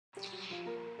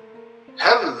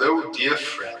Hello dear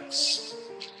friends.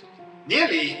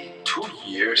 Nearly 2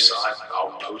 years I'm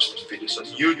now posting videos on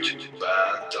YouTube,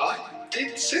 and I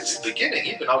did since the beginning,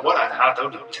 even when I had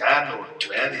only 10 or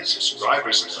 20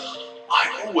 subscribers.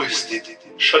 I always did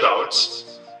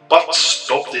shoutouts, but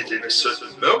stopped it in a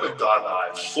certain moment, and I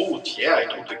thought, yeah,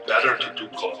 it would be better to do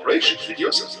collaboration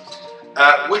videos,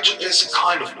 which is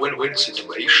kind of win-win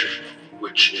situation,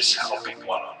 which is helping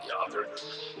one or the other.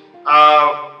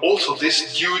 Also,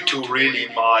 this due to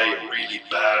my really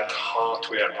bad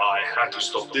hardware, I had to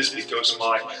stop this because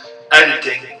my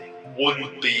editing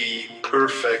wouldn't be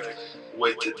perfect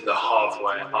with the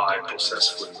hardware I possess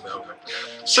for the moment.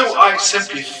 So I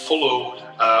simply follow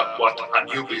what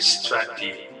Anubis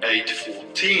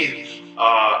 2814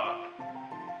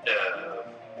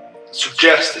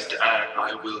 suggested, and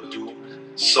I will do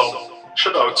some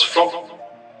shoutouts from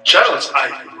channels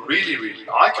I really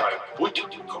like. I would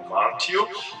recommend you,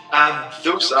 and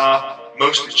those are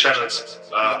mostly channels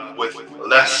with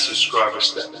less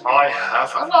subscribers than I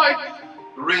have, and I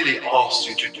really ask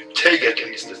you to take at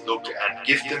least a look and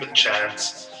give them a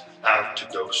chance and to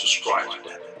go subscribe to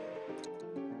them.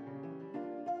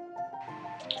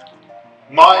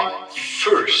 My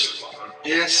first one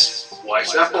is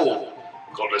Wise Apple,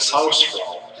 Goddess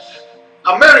Hausfrau.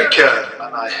 American,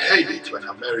 and I hate it when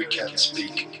Americans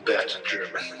speak bad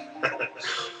German.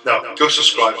 Now, go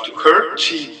subscribe to her.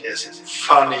 She is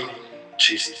funny,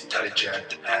 she's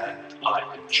intelligent, and I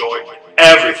enjoy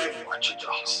everything what she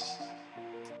does.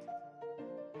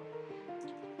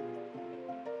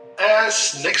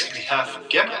 As next we have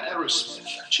Gemma Aerosmith.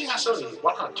 She has only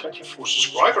 124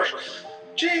 subscribers.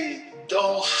 She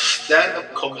does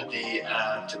stand-up comedy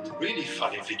and really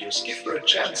funny videos. Give her a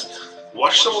chance.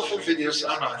 Watch some of her videos,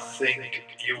 and I think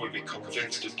you will be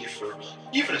convinced to give her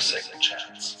even a second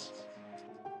chance.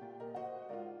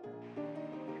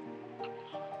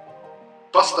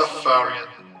 Pastafarian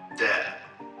Dan.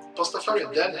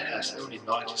 Pastafarian Dan has only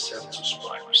 97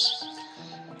 subscribers.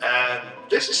 And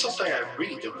this is something I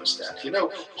really don't understand. You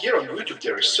know, here on YouTube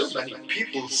there are so many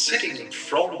people sitting in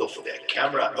front of their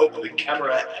camera, open the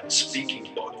camera and speaking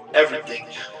about everything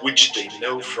which they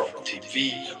know from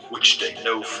TV, which they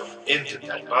know from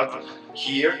internet. But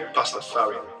here,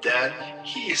 Pastafarian Dan,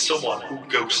 he is someone who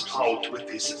goes out with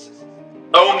his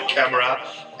own camera,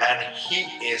 and he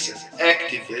is an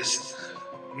activist.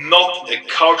 Not a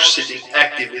couch-sitting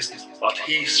activist, but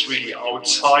he's really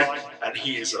outside, and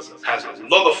he has a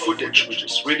lot of footage which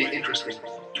is really interesting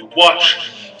to watch.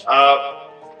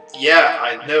 Yeah,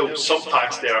 I know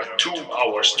sometimes there are 2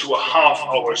 hours, 2.5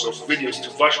 hours of videos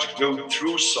to watch to go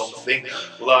through something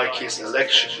like his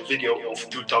election video of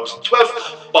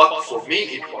 2012, but for me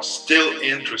it was still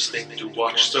interesting to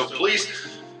watch. So please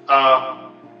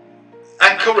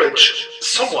encourage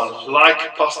someone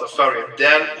like Pastafarian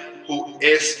Dan, who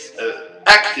is an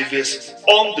activist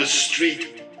on the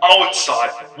street outside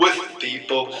with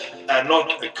people and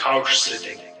not a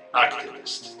couch-sitting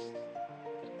activist.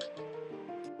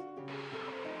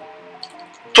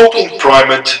 Talking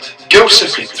Primate, go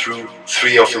simply through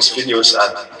 3 of his videos,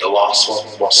 and the last one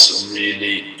was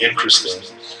really interesting.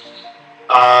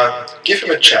 Give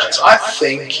him a chance. I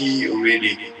think he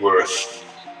really worth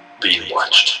being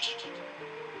watched.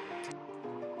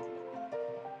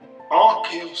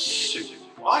 Archeo Soup.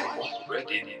 I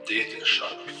already did a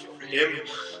shout for him.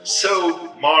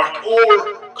 So Mark,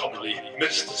 or commonly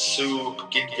Mr. Soup,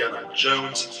 Indiana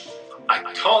Jones, I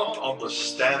can't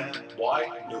understand why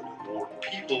no more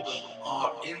people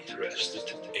are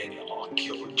interested in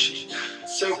archaeology.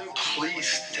 So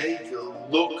please take a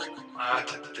look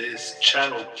at this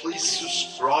channel. Please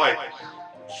subscribe.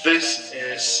 This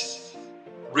is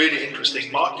really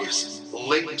interesting. Mark gives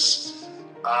links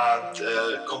and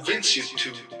convince you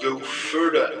to go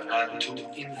further and to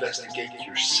investigate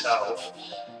yourself,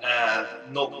 and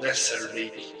not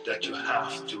necessarily that you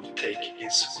have to take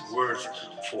his word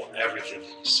for everything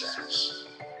he says.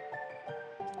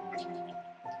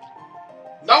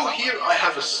 Now here I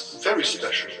have a very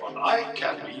special one. I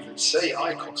can even say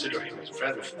I consider him a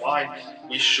friend of mine.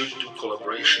 We should do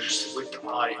collaborations, which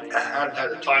I haven't had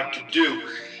the time to do.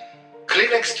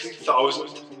 Kleenex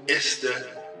 3000 is the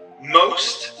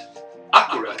most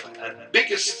accurate and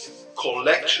biggest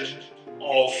collection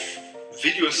of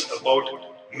videos about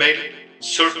male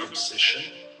circumcision,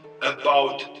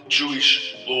 about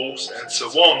Jewish laws and so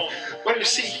on. When you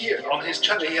see here on his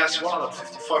channel, he has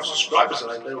 155 subscribers,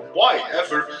 and I don't know why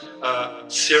ever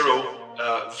 0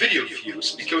 video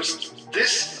views, because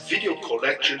this video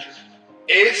collection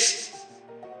is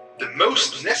the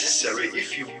most necessary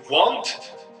if you want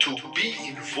to be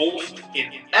involved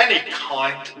in any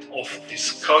kind of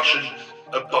discussion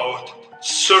about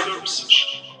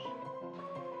circumcision.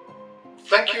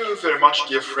 Thank you very much,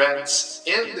 dear friends.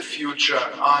 In the future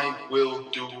I will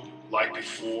do, like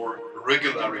before,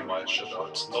 regular reminder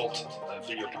shoutouts, not a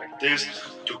video like this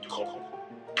to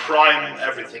prime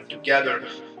everything together,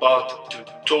 but to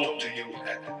talk to you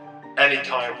at any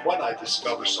time when I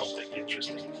discover something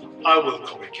interesting. I will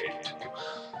communicate it to you.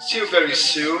 See you very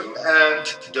soon, and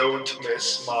don't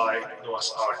miss my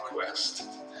Noah's Ark quest.